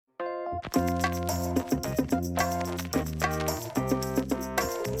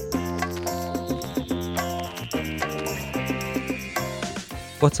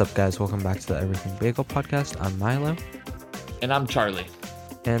What's up, guys? Welcome back to the Everything Bagel podcast. I'm Milo. And I'm Charlie.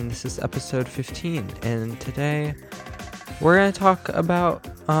 And this is episode 15. And today we're going to talk about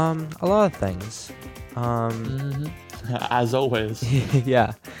a lot of things. As always.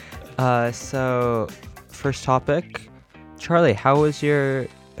 Yeah. So, first topic. Charlie, how was your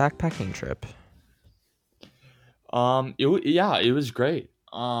backpacking trip? It was great.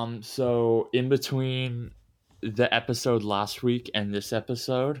 So in between the episode last week and this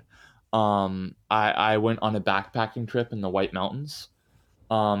episode, I went on a backpacking trip in the White Mountains.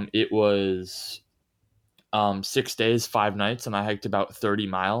 It was 6 days, 5 nights, and I hiked about 30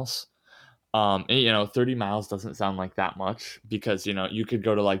 miles. 30 miles doesn't sound like that much because, you could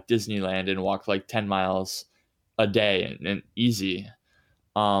go to like Disneyland and walk like 10 miles a day and easy.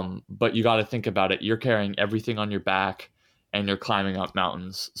 But you got to think about it. You're carrying everything on your back and you're climbing up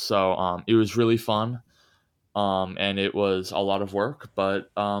mountains. So, it was really fun. And it was a lot of work,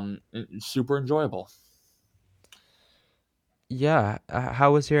 but, super enjoyable. Yeah.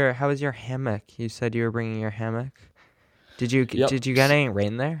 How was your hammock? You said you were bringing your hammock. Did you Yep. get any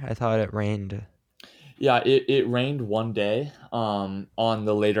rain there? I thought it rained. Yeah, it rained one day, on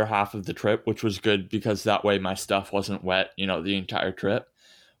the later half of the trip, which was good because that way my stuff wasn't wet, the entire trip.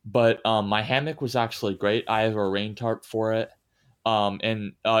 But my hammock was actually great. I have a rain tarp for it.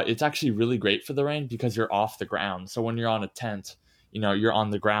 And it's actually really great for the rain because you're off the ground. So when you're on a tent, you're on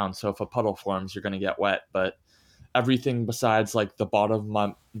the ground. So if a puddle forms, you're going to get wet. But everything besides like the bottom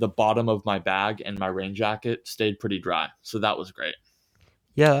of my bag and my rain jacket stayed pretty dry. So that was great.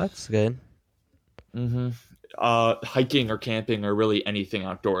 Yeah, that's good. Mm-hmm. Hiking or camping or really anything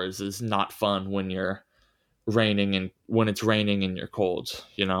outdoors is not fun when it's raining and you're cold,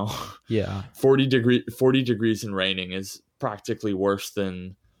 Yeah. 40 degrees and raining is practically worse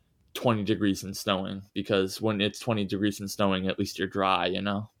than 20 degrees and snowing because when it's 20 degrees and snowing, at least you're dry,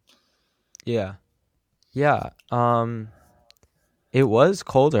 Yeah. Yeah. It was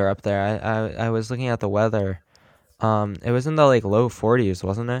colder up there. I was looking at the weather. It was in the like low 40s,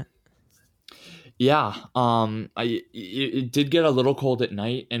 wasn't it? Yeah. It did get a little cold at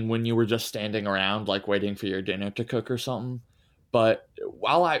night and when you were just standing around like waiting for your dinner to cook or something. But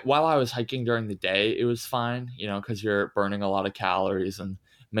while I was hiking during the day, it was fine, because you're burning a lot of calories and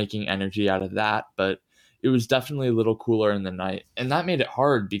making energy out of that. But it was definitely a little cooler in the night. And that made it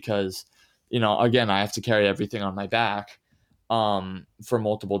hard because, again, I have to carry everything on my back for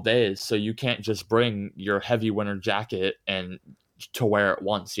multiple days. So you can't just bring your heavy winter jacket and to wear it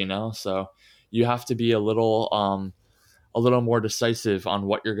once, So you have to be a little more decisive on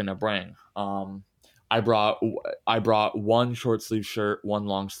what you're going to bring. I brought one short sleeve shirt, one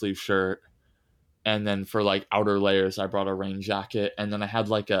long sleeve shirt, and then for like outer layers, I brought a rain jacket, and then I had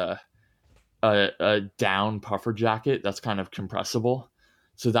like a down puffer jacket that's kind of compressible,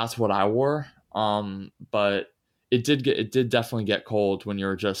 so that's what I wore. But it did definitely get cold when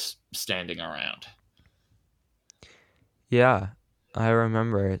you're just standing around. Yeah, I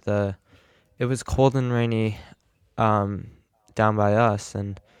remember it was cold and rainy, down by us,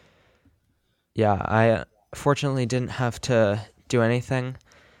 and yeah, I fortunately didn't have to do anything,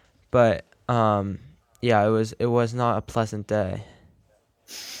 but yeah, it was not a pleasant day.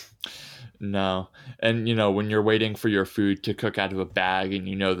 No. And when you're waiting for your food to cook out of a bag and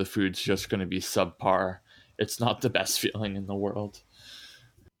the food's just going to be subpar, it's not the best feeling in the world.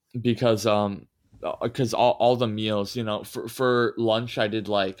 Because all the meals, for lunch I did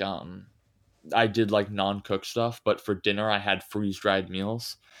like non-cooked stuff, but for dinner I had freeze-dried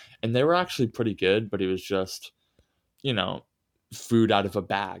meals and they were actually pretty good, but it was just, food out of a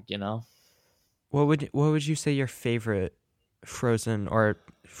bag, What would you say your favorite frozen or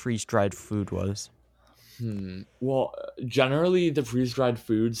freeze-dried food was? Well, generally the freeze-dried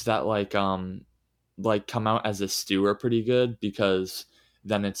foods that come out as a stew are pretty good because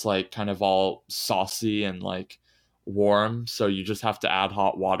then it's like kind of all saucy and like warm, so you just have to add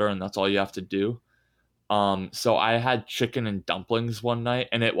hot water and that's all you have to do. So I had chicken and dumplings one night,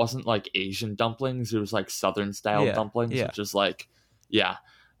 and it wasn't like Asian dumplings, it was like Southern style dumplings, which is like, yeah.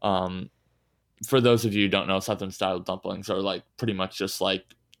 For those of you who don't know, Southern style dumplings are like pretty much just like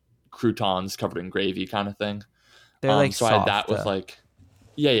croutons covered in gravy kind of thing. They're like so soft, I had that with like,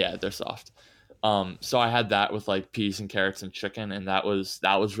 yeah, they're soft. So I had that with like peas and carrots and chicken, and that was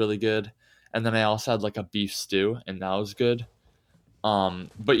really good. And then I also had like a beef stew, and that was good.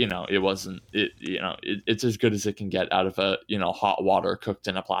 But it wasn't it's as good as it can get out of a hot water cooked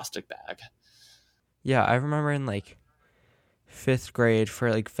in a plastic bag. Yeah, I remember in like fifth grade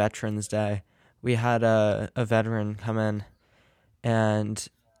for like Veterans Day. We had a veteran come in, and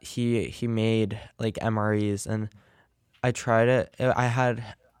he made like MREs, and I tried it. I had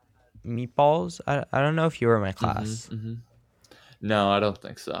meatballs. I don't know if you were in my Mm-hmm, class. mm-hmm. No, I don't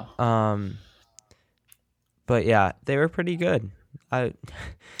think so. Um, but yeah, they were pretty good. I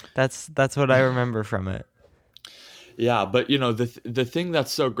that's what I remember from it. Yeah, but the thing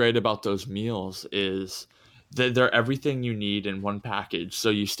that's so great about those meals is that they're everything you need in one package, so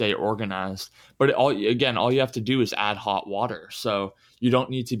you stay organized. But all you have to do is add hot water, so you don't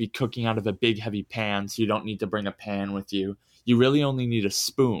need to be cooking out of a big heavy pan. So you don't need to bring a pan with you. You really only need a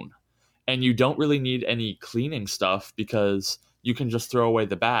spoon, and you don't really need any cleaning stuff because you can just throw away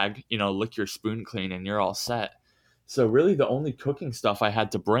the bag, lick your spoon clean, and you're all set. So really, the only cooking stuff I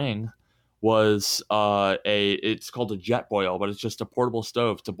had to bring was it's called a jet boil, but it's just a portable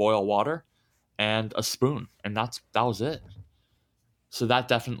stove to boil water and a spoon, and that was it. So that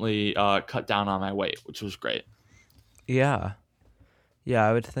definitely cut down on my weight, which was great. Yeah, yeah.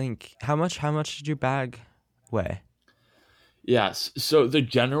 I would think. How much did your bag weigh? Yes. So the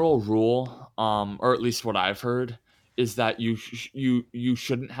general rule, or at least what I've heard, is that you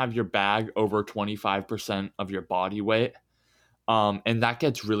shouldn't have your bag over 25% of your body weight. And that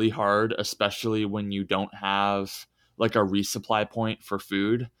gets really hard, especially when you don't have like a resupply point for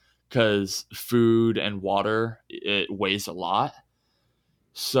food, because food and water, it weighs a lot.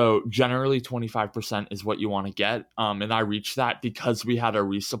 So generally 25% is what you want to get. And I reached that because we had a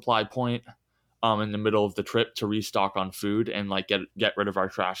resupply point in the middle of the trip to restock on food and like get rid of our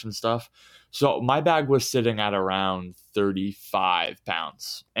trash and stuff. So my bag was sitting at around 35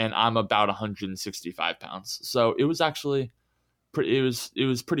 pounds, and I'm about 165 pounds. So it was actually it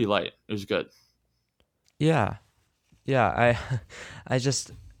was pretty light. It was good. Yeah, yeah. I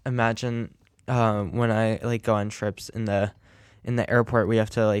just imagine when I like go on trips in the airport, we have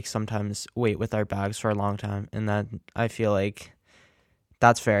to like sometimes wait with our bags for a long time, and then I feel like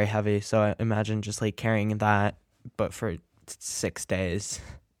that's very heavy. So I imagine just like carrying that, but for 6 days.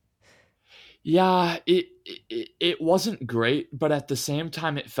 Yeah, it wasn't great, but at the same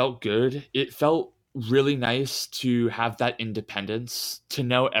time, it felt good. It felt really nice to have that independence, to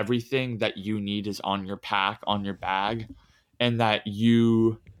know everything that you need is on your pack, on your bag, and that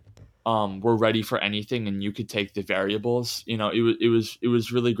you were ready for anything and you could take the variables. It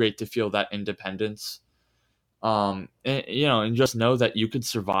was really great to feel that independence. And just know that you could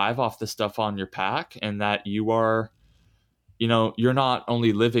survive off the stuff on your pack, and that you're not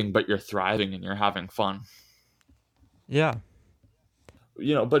only living, but you're thriving and you're having fun. Yeah,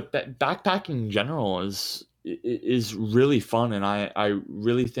 But backpacking in general is really fun, and I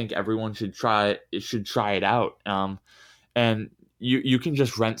really think everyone should try it out. And you can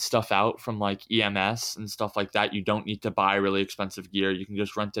just rent stuff out from like EMS and stuff like that. You don't need to buy really expensive gear. You can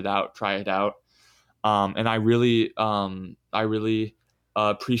just rent it out, try it out. And I really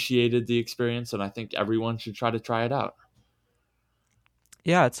appreciated the experience, and I think everyone should try to try it out.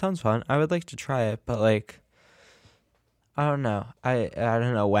 yeah. It sounds fun. I would like to try it, but like I don't know. I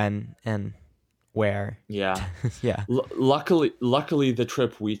don't know when and where. Yeah. Yeah. Luckily, the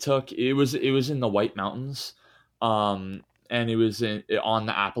trip we took, it was in the White Mountains, and it was on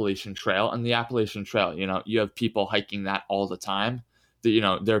the Appalachian Trail. And the Appalachian Trail, you have people hiking that all the time.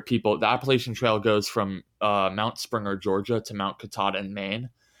 There are people. The Appalachian Trail goes from Mount Springer, Georgia, to Mount Katahdin, Maine.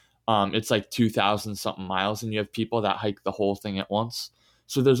 It's like 2,000 something miles, and you have people that hike the whole thing at once.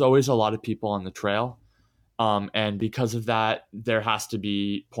 So there's always a lot of people on the trail. And because of that, there has to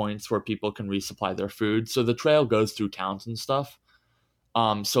be points where people can resupply their food. So the trail goes through towns and stuff.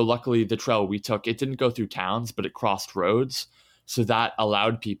 So luckily, the trail we took, it didn't go through towns, but it crossed roads. So that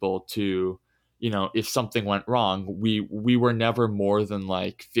allowed people to, if something went wrong, we were never more than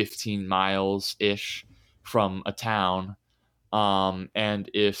like 15 miles ish from a town. And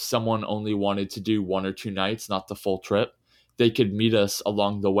if someone only wanted to do 1 or 2 nights, not the full trip, they could meet us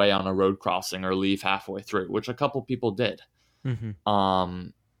along the way on a road crossing or leave halfway through, which a couple people did. Hmm.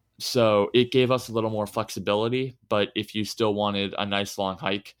 Um, so it gave us a little more flexibility, but if you still wanted a nice long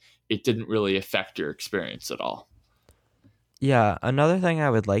hike, it didn't really affect your experience at all. Yeah. Another thing I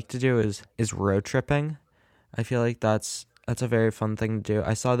would like to do is road tripping. I feel like that's a very fun thing to do.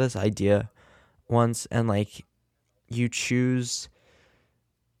 I saw this idea once, and like you choose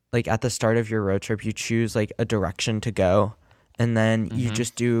like at the start of your road trip, you choose like a direction to go, and then you Hmm.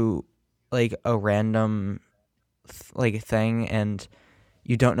 just do like a random like thing, and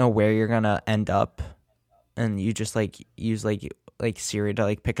you don't know where you're gonna end up, and you just like use like Siri to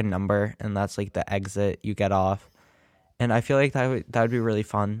like pick a number, and that's like the exit you get off. And I feel like that would be really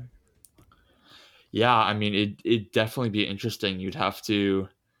fun. Yeah, I mean, it'd definitely be interesting.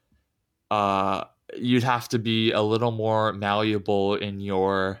 Uh, you'd have to be a little more malleable in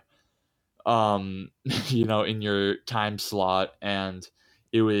your in your time slot, and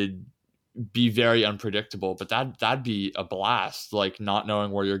it would be very unpredictable. But that'd be a blast, like not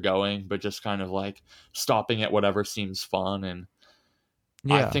knowing where you're going, but just kind of like stopping at whatever seems fun. And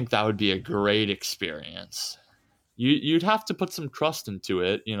I Yeah. think that would be a great experience. You'd have to put some trust into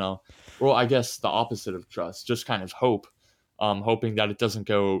it, you know. Well, I guess the opposite of trust, just kind of hope, hoping that it doesn't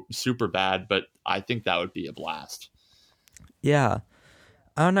go super bad. But I think that would be a blast. Yeah.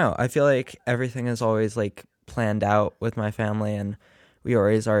 I don't know. I feel like everything is always like planned out with my family, and we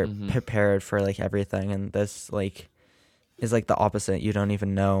always are Hmm. prepared for like everything, and this like is like the opposite. You don't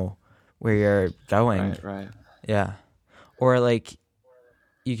even know where you're going. Right, right. Yeah. Or like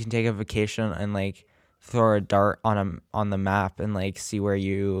you can take a vacation and like throw a dart on the map and like see where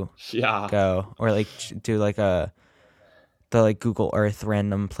you Yeah, go, or like do like the like Google Earth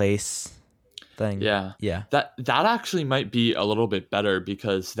random place thing. yeah. Yeah. That actually might be a little bit better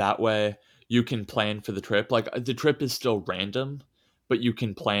because that way you can plan for the trip. Like the trip is still random, but you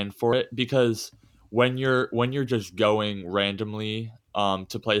can plan for it because when you're just going randomly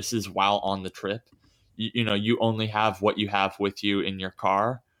to places while on the trip, you know, you only have what you have with you in your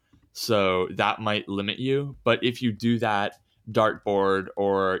car. So that might limit you, but if you do that dartboard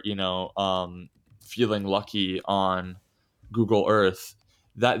or, feeling lucky on Google Earth,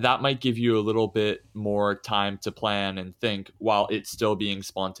 that might give you a little bit more time to plan and think while it's still being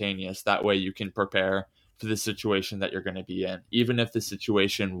spontaneous. That way you can prepare for the situation that you're going to be in. Even if the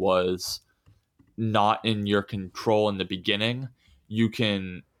situation was not in your control in the beginning, you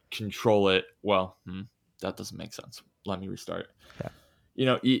can control it. Well, that doesn't make sense. Let me restart. Yeah. You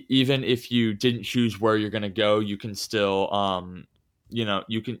know, even if you didn't choose where you're going to go, you can still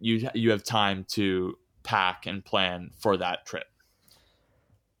you have time to pack and plan for that trip.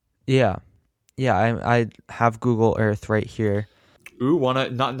 Yeah. Yeah, I have Google Earth right here. Ooh, wanna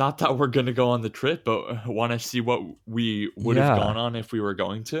not that we're gonna go on the trip, but wanna see what we would have Yeah. gone on if we were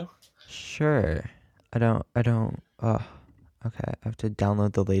going to? Sure. I don't okay, I have to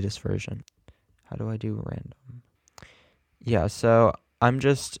download the latest version. How do I do random? Yeah, so I'm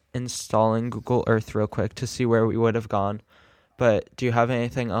just installing Google Earth real quick to see where we would have gone. But do you have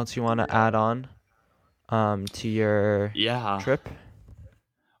anything else you want to add on to your Yeah. trip?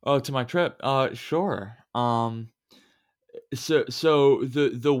 Oh, to my trip. Sure. So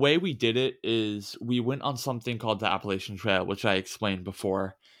the way we did it is we went on something called the Appalachian Trail, which I explained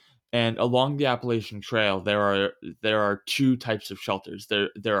before. And along the Appalachian Trail, there are two types of shelters.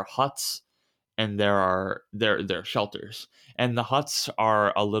 There are huts and there are shelters. And the huts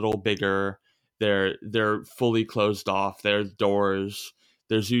are a little bigger. They're fully closed off. There's doors.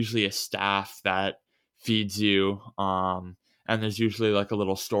 There's usually a staff that feeds you. And there's usually like a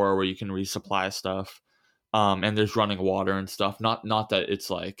little store where you can resupply stuff. And there's running water and stuff. Not that it's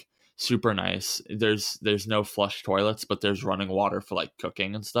like super nice. There's no flush toilets, but there's running water for like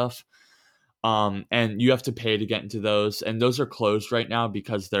cooking and stuff. And you have to pay to get into those, and those are closed right now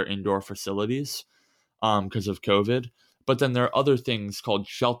because they're indoor facilities, because of COVID. But then there are other things called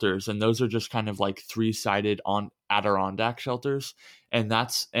shelters, and those are just kind of like three-sided on Adirondack shelters, and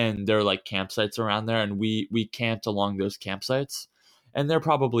they're like campsites around there, and we camped along those campsites, and they're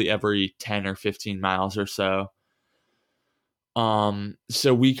probably every 10 or 15 miles or so.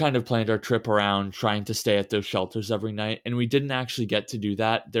 So we kind of planned our trip around trying to stay at those shelters every night, and we didn't actually get to do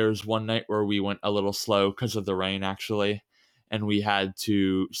that. There was one night where we went a little slow because of the rain, actually, and we had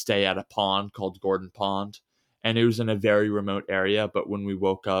to stay at a pond called Gordon Pond, and it was in a very remote area. But when we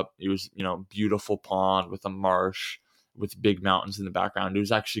woke up, it was, beautiful pond with a marsh with big mountains in the background. It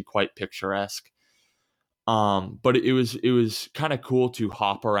was actually quite picturesque. But it was kind of cool to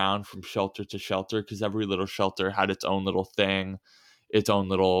hop around from shelter to shelter because every little shelter had its own little thing, its own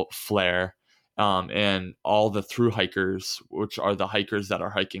little flair. And all the through hikers, which are the hikers that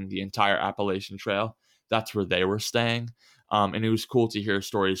are hiking the entire Appalachian Trail, that's where they were staying. And it was cool to hear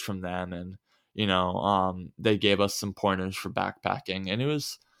stories from them, and they gave us some pointers for backpacking, and it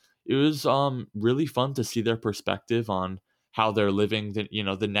was really fun to see their perspective on how they're living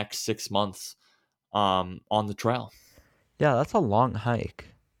the next 6 months on the trail. Yeah, that's a long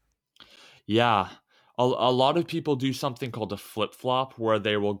hike. Yeah. A lot of people do something called a flip flop where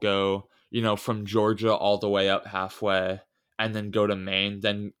they will go, from Georgia all the way up halfway and then go to Maine,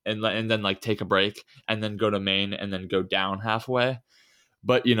 and then like take a break and then go to Maine and then go down halfway.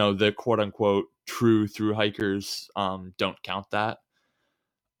 But, the quote unquote true through hikers don't count that.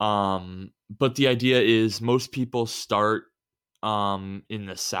 But the idea is most people start in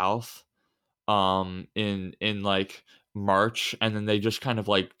the south, in like March, and then they just kind of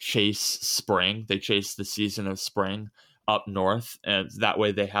like chase spring. They chase the season of spring up north, and that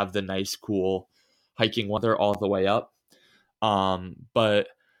way they have the nice, cool hiking weather all the way up. But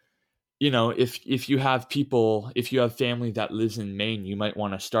if you have people, if you have family that lives in Maine, you might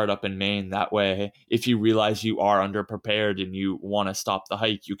want to start up in Maine. That way, if you realize you are underprepared and you want to stop the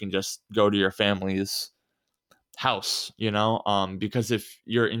hike, you can just go to your family's house, because if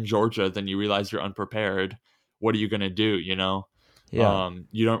you're in Georgia, then you realize you're unprepared. What are you going to do? Yeah.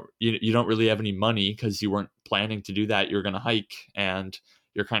 You don't really have any money because you weren't planning to do that. You're going to hike and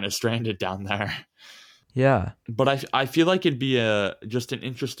you're kind of stranded down there. Yeah. But I feel like it'd be just an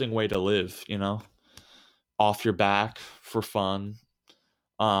interesting way to live, off your back for fun.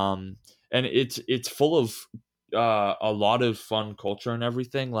 And it's full of a lot of fun culture and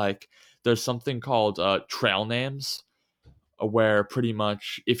everything. Like there's something called trail names, where pretty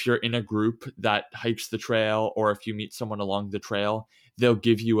much if you're in a group that hikes the trail, or if you meet someone along the trail, they'll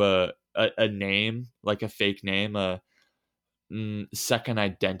give you a name, like a fake name, a second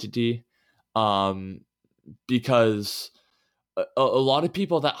identity, because a lot of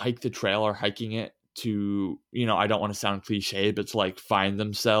people that hike the trail are hiking it to, I don't want to sound cliche, but to like find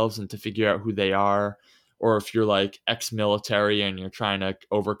themselves and to figure out who they are. Or if you're like ex-military and you're trying to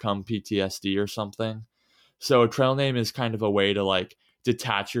overcome PTSD or something. So a trail name is kind of a way to like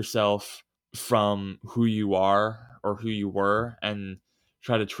detach yourself from who you are or who you were and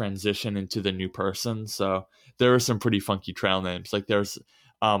try to transition into the new person. So there are some pretty funky trail names. Like there's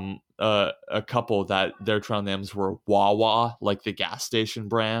a couple that their trail names were Wawa, like the gas station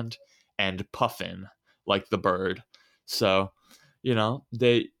brand, and Puffin, like the bird. So,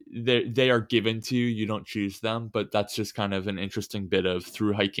 they are given to you. You don't choose them, but that's just kind of an interesting bit of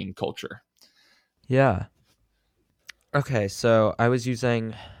through hiking culture. Yeah. Okay, so I was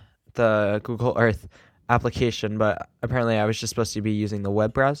using the Google Earth application, but apparently I was just supposed to be using the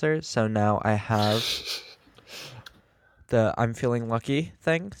web browser. So now I have the I'm feeling lucky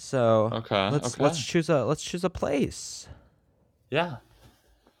thing. So Okay, let's okay. choose a place. Yeah.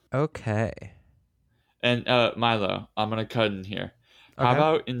 Okay. And Milo, I'm gonna cut in here. How Okay.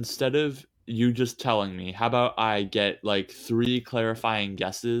 about instead of you just telling me, how about I get like three clarifying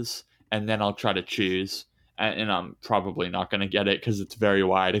guesses and then I'll try to choose. And I'm probably not gonna get it because it's very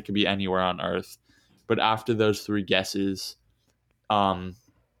wide. It could be anywhere on Earth. But after those three guesses, um,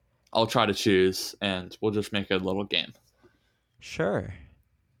 I'll try to choose, and we'll just make a little game. Sure.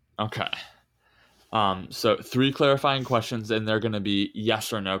 Okay. So three clarifying questions, and they're gonna be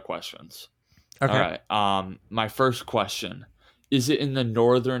yes or no questions. All Okay. right. My first question: is it in the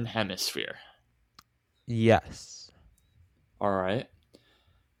northern hemisphere? Yes. All right.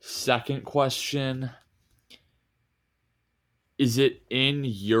 Second question: is it in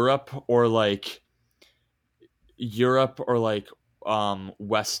Europe or like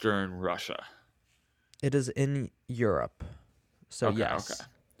Western Russia? It is in Europe. So Okay. Okay. yes.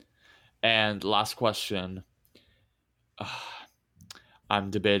 And last question: I'm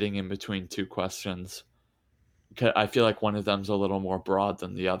debating in between two questions. I feel like one of them's a little more broad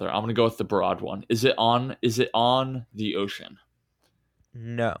than the other. I'm gonna go with the broad one. Is it on the ocean?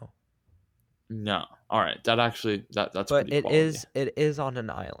 No. No. All right. That's But pretty quality. it is on an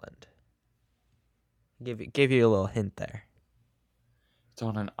island. Give you a little hint there. It's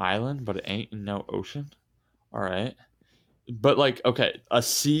on an island, but it ain't in no ocean. All right. But like, okay, a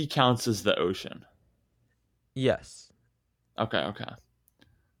sea counts as the ocean. Yes. Okay. Okay.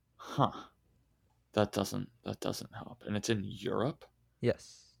 Huh. That doesn't help. And it's in Europe.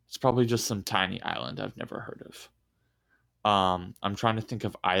 Yes. It's probably just some tiny island I've never heard of. I'm trying to think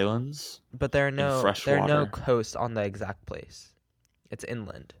of islands But there are in no freshwater. coast on the exact place. It's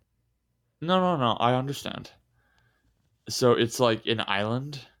inland. No, no, no. I understand. So it's like an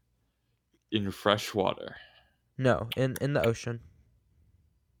island in freshwater. No, in the ocean.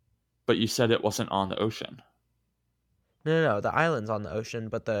 But you said it wasn't on the ocean. No. The island's on the ocean,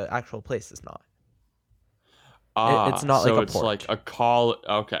 but the actual place is not. It's Ah, not like so a it's like port.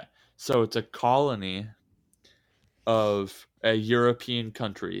 a okay. So it's a colony of a European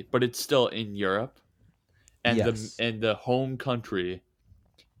country, but it's still in Europe, and the Yes. and the home country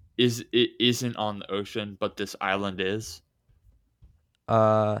isn't on the ocean, but this island is.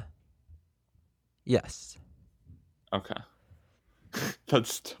 Uh. Yes. Okay. That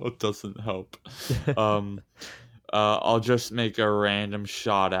still doesn't help. Um I'll just make a random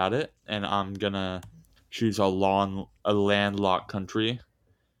shot at it, and I'm gonna choose a landlocked country,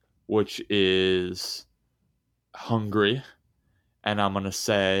 which is Hungary, and I'm gonna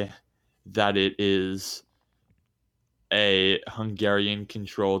say that it is a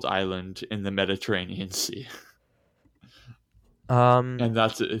Hungarian-controlled island in the Mediterranean Sea, Um, and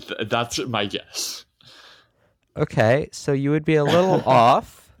that's my guess. okay, so you would be a little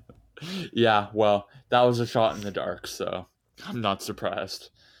off. Yeah, well, that was a shot in the dark, so I'm not surprised.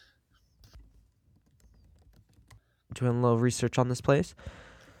 Doing a little research on this place.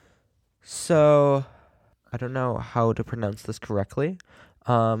 So, I don't know how to pronounce this correctly.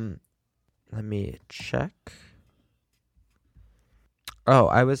 Um, Let me check. Oh,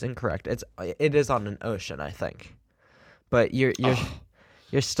 I was incorrect. It is on an ocean, I think. But Oh.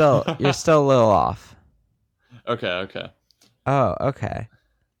 you're still a little off. Okay, okay. Oh, okay.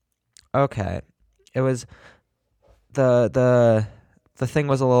 Okay. It was the thing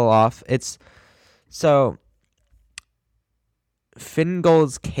was a little off. It's so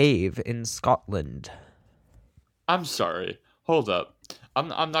Fingal's Cave in Scotland. I'm sorry. Hold up.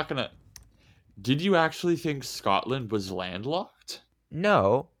 I'm not gonna. Did you actually think Scotland was landlocked?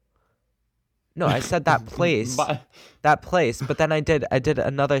 No. No, I said that place. My, That place, but then I did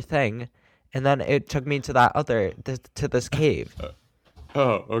another thing and then it took me to to this cave.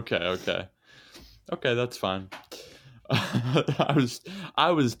 oh, okay, okay, okay. That's fine. I was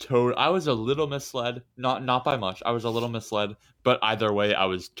I was a little misled. Not by much. I was a little misled, but either way, I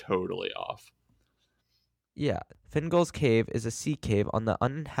was totally off. Yeah, Fingal's Cave is a sea cave on the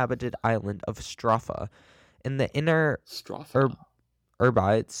uninhabited island of Straffa in the inner Ur- Stropha.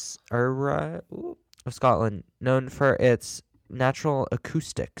 Urbites of Scotland, known for its natural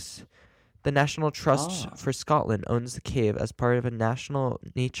acoustics. The National Trust Ah, for Scotland owns the cave as part of a national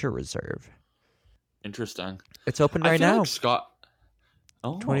nature reserve. interesting. It's open I right feel like now, Scott.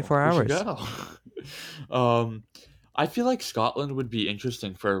 Oh, 24 we should hours. go. um, I feel like Scotland would be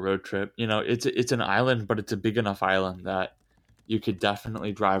interesting for a road trip. You know, it's an island, but it's a big enough island that you could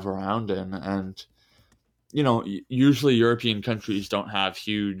definitely drive around in. And you know, usually European countries don't have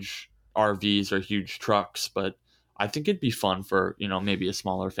huge RVs or huge trucks, but I think it'd be fun for maybe a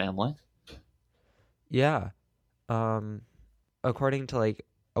smaller family. Yeah. Um, According to like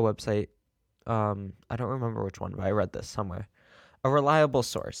a website, I don't remember which one, but I read this somewhere. A reliable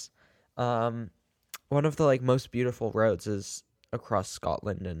source. Um, One of the like most beautiful roads is across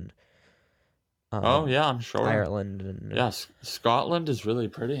Scotland and Oh um yeah, I'm sure. Ireland and Yes, Scotland is really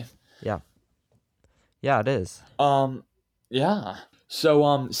pretty. yeah. Yeah, it is. Um, yeah.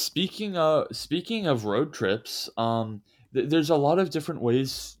 So, speaking of road trips, there's a lot of different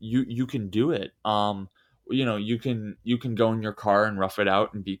ways you can do it. You can go in your car and rough it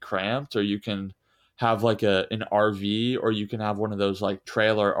out and be cramped, or you can have like an RV, or you can have one of those like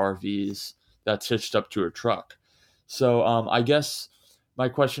trailer RVs that's hitched up to a truck. So, I guess my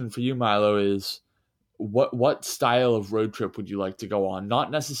question for you, Milo, is what style of road trip would you like to go on?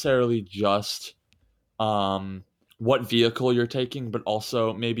 Not necessarily just um, what vehicle you're taking, but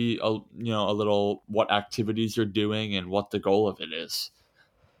also maybe a little what activities you're doing and what the goal of it is.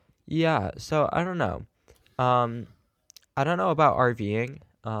 Yeah, so I don't know. Um I don't know about RVing.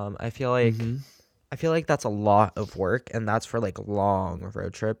 Mm-hmm. I feel like that's a lot of work and that's for like long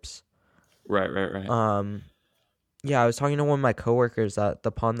road trips. Right, right, right. Um yeah, I was talking to one of my coworkers at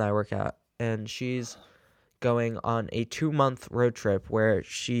the pond that I work at and she's going on a 2 month road trip where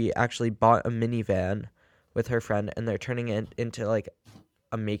she actually bought a minivan with her friend and they're turning it into like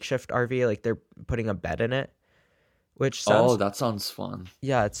a makeshift RV, like they're putting a bed in it, which Oh, sounds that sounds fun.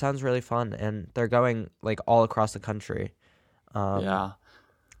 yeah, it sounds really fun and they're going like all across the country. Um Yeah,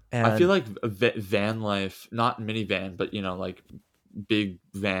 I feel and like van life, not minivan, but like big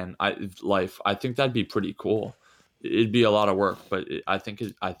van life. I think that'd be pretty cool. It'd be a lot of work, but I think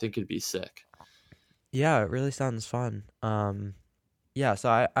it'd be sick. yeah, it really sounds fun. Yeah,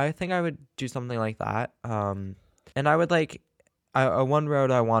 so I think I would do something like that. And I would like one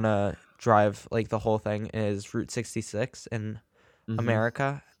road I want to drive like the whole thing is Route 66 in Hmm.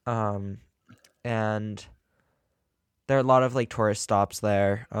 America. And there are a lot of like tourist stops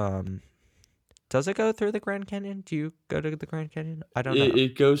there. Does it go through the Grand Canyon? Do you go to the Grand Canyon? I don't know.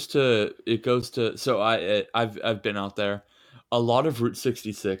 It goes to so I've been out there. A lot of Route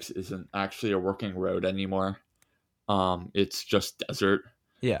 66 isn't actually a working road anymore. It's just desert.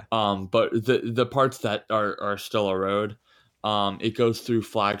 Yeah. But the parts that are still a road, it goes through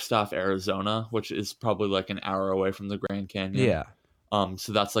Flagstaff, Arizona, which is probably like an hour away from the Grand Canyon. Yeah.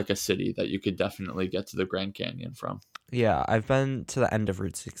 So that's like a city that you could definitely get to the Grand Canyon from. Yeah, I've been to the end of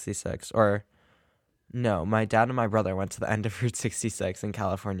Route 66 or no, my dad and my brother went to the end of Route 66 in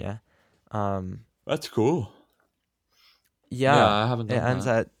California. Um That's cool. Yeah, yeah, I haven't it done ends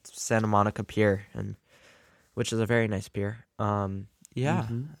that. at Santa Monica Pier and which is a very nice pier. Yeah.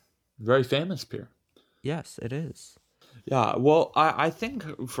 Hmm. Very famous pier. Yes, it is. Yeah, well, I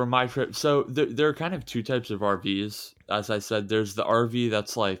think for my trip, so there are kind of two types of RVs. As I said, there's the RV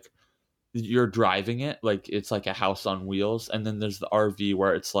that's like you're driving it, like it's like a house on wheels, and then there's the RV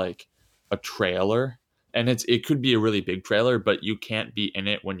where it's like a trailer, and it could be a really big trailer, but you can't be in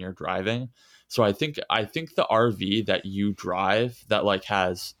it when you're driving. So I think the RV that you drive that like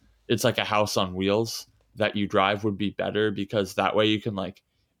has it's like a house on wheels that you drive would be better because that way you can like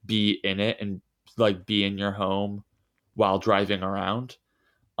be in it and like be in your home while driving around.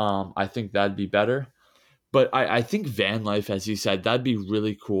 I think that'd be better. But I think van life, as you said, that'd be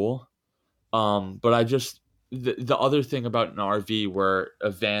really cool. But I just the other thing about an RV where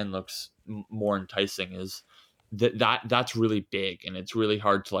a van looks more enticing is that's really big and it's really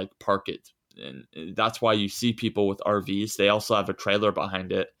hard to like park it, and that's why you see people with RVs. They also have a trailer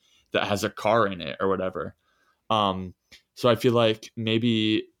behind it that has a car in it or whatever. Um, so I feel like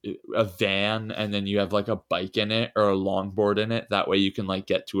maybe a van and then you have like a bike in it or a longboard in it. That way you can like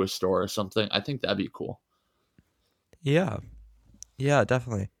get to a store or something. I think that'd be cool. Yeah, yeah,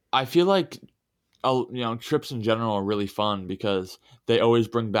 definitely. I feel like trips in general are really fun because they always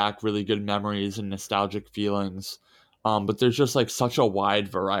bring back really good memories and nostalgic feelings. But there's just like such a wide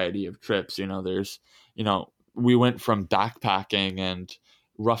variety of trips. We went from backpacking and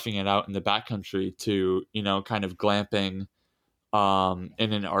roughing it out in the backcountry to kind of glamping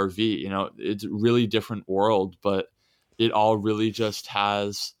in an RV. It's a really different world, but it all really just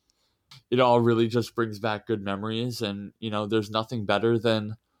has it all really just brings back good memories. And there's nothing better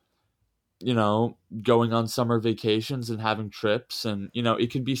than going on summer vacations and having trips. And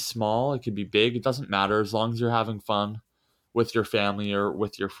it could be small, it could be big, it doesn't matter as long as you're having fun with your family or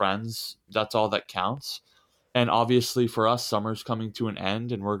with your friends. That's all that counts. And obviously for us, summer's coming to an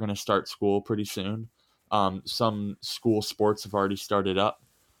end and we're going to start school pretty soon. Some school sports have already started up,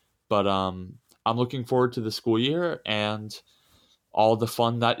 but I'm looking forward to the school year and all the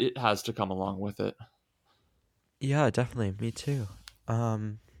fun that it has to come along with it. Yeah, definitely. Me too.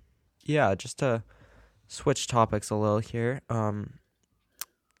 Um, yeah, just to switch topics a little here.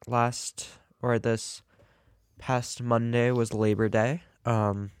 Last or this past Monday was Labor Day.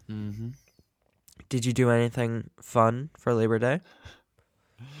 Hmm. Did you do anything fun for Labor Day?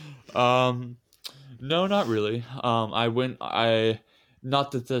 um No, not really. I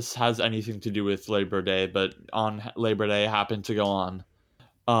not that this has anything to do with Labor Day, but on Labor Day, I happened to go on.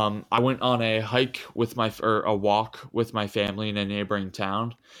 I went on a hike or a walk with my family in a neighboring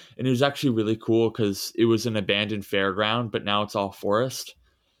town, and it was actually really cool because it was an abandoned fairground, but now it's all forest,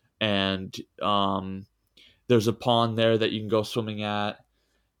 and there's a pond there that you can go swimming at,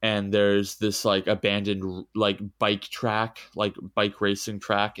 and there's this like abandoned like bike track, like bike racing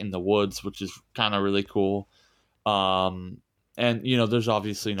track in the woods, which is kind of really cool. um and there's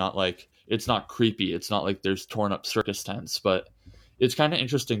obviously not like it's not creepy, it's not like there's torn up circus tents, but it's kind of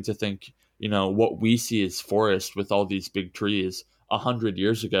interesting to think what we see as forest with all these big trees 100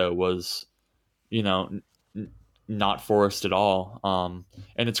 years ago was you know n- not forest at all.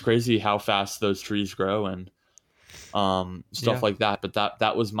 And it's crazy how fast those trees grow and stuff Yeah. like that. But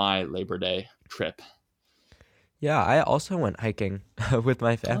that was my Labor Day trip. Yeah, I also went hiking with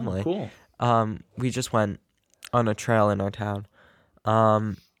my Oh, family. cool. We just went on a trail in our town.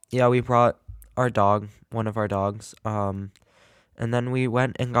 Um, yeah, we brought our dog, one of our dogs. And then we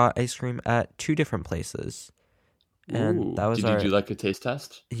went and got ice cream at two different places. And Ooh, that was did you our, do like a taste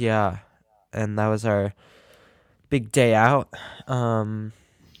test? yeah, and that was our big day out. Um,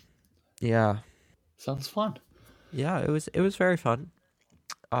 yeah, Sounds fun. yeah, it was very fun.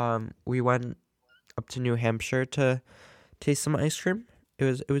 We went up to New Hampshire to taste some ice cream. It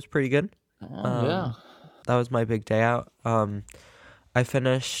was pretty good. Oh yeah. Um, that was my big day out. I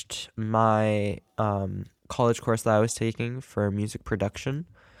finished my college course that I was taking for music production.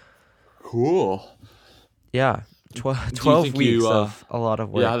 Cool. Yeah, Do you 12 think you weeks of a lot of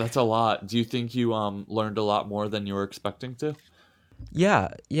yeah, work. that's a lot. Do you think you learned a lot more than you were expecting to? Yeah,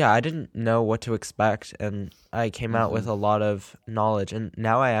 yeah, I didn't know what to expect, and I came out with Mhm. a lot of knowledge, and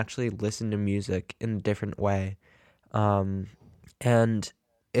now I actually listen to music in a different way. Um, and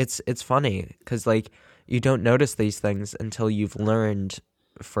it's funny because like you don't notice these things until you've learned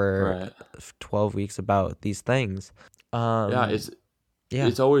for Right. 12 weeks about these things. Yeah, Um, yeah,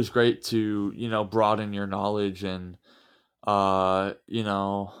 it's always great to, broaden your knowledge and you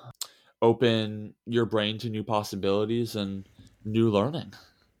know, open your brain to new possibilities and new learning.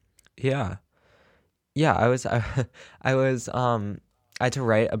 yeah, yeah. I was I had to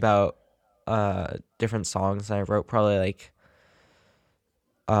write about different songs. And I wrote probably like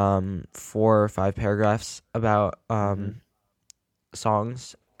 4 or 5 paragraphs about Mhm.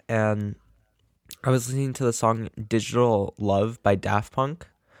 songs, and I was listening to the song "Digital Love" by Daft Punk.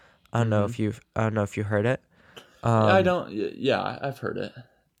 I don't know if you heard it. I don't. Yeah, I've heard it.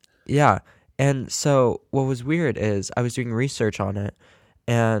 Yeah, and so what was weird is I was doing research on it,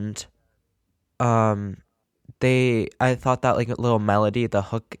 and um, I thought that like a little melody, the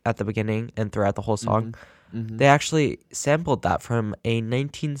hook at the beginning and throughout the whole song, they actually sampled that from a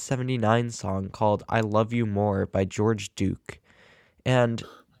 1979 song called "I Love You More" by George Duke, and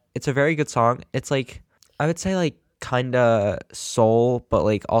it's a very good song. It's like I would say like kind of soul, but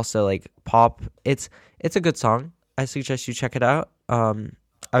like also like pop. It's a good song. I suggest you check it out.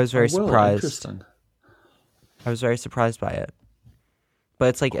 I was very surprised. Interesting. I was very surprised by it, but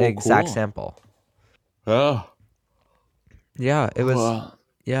it's like an Cool, exact cool. sample. Oh. Yeah, it was. Well,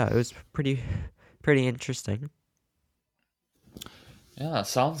 Yeah, it was pretty interesting. yeah,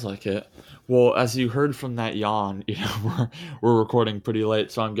 sounds like it. Well, as you heard from that yawn, we're recording pretty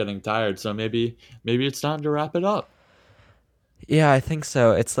late, so I'm getting tired. So maybe it's time to wrap it up. Yeah, I think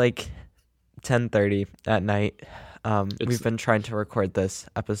so. It's like 10:30 at night. It's We've been trying to record this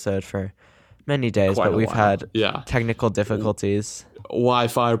episode for many days, quite but a we've while. had Yeah, technical difficulties.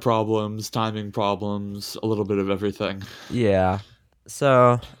 Wi-Fi problems, timing problems, a little bit of everything. Yeah.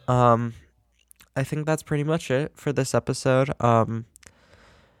 So, I think that's pretty much it for this episode.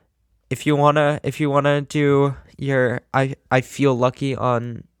 If you wanna do your I feel lucky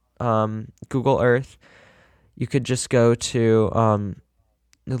on Google Earth, you could just go to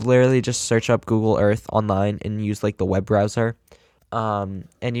literally just search up Google Earth online and use like the web browser. And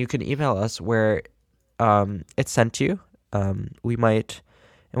you can email us where it's sent to you. We might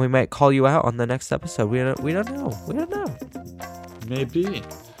call you out on the next episode. We don't know. We don't know. Maybe.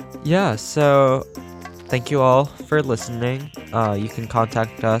 Yeah, so thank you all for listening. You can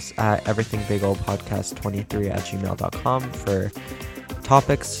contact us at everythingbigoldpodcast23@gmail.com for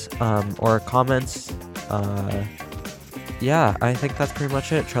topics or comments. Yeah, I think that's pretty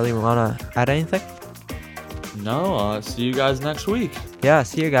much it. Charlie, we want to add anything? No, see you guys next week. Yeah,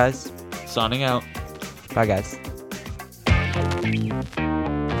 see you guys. Signing out. Bye, guys.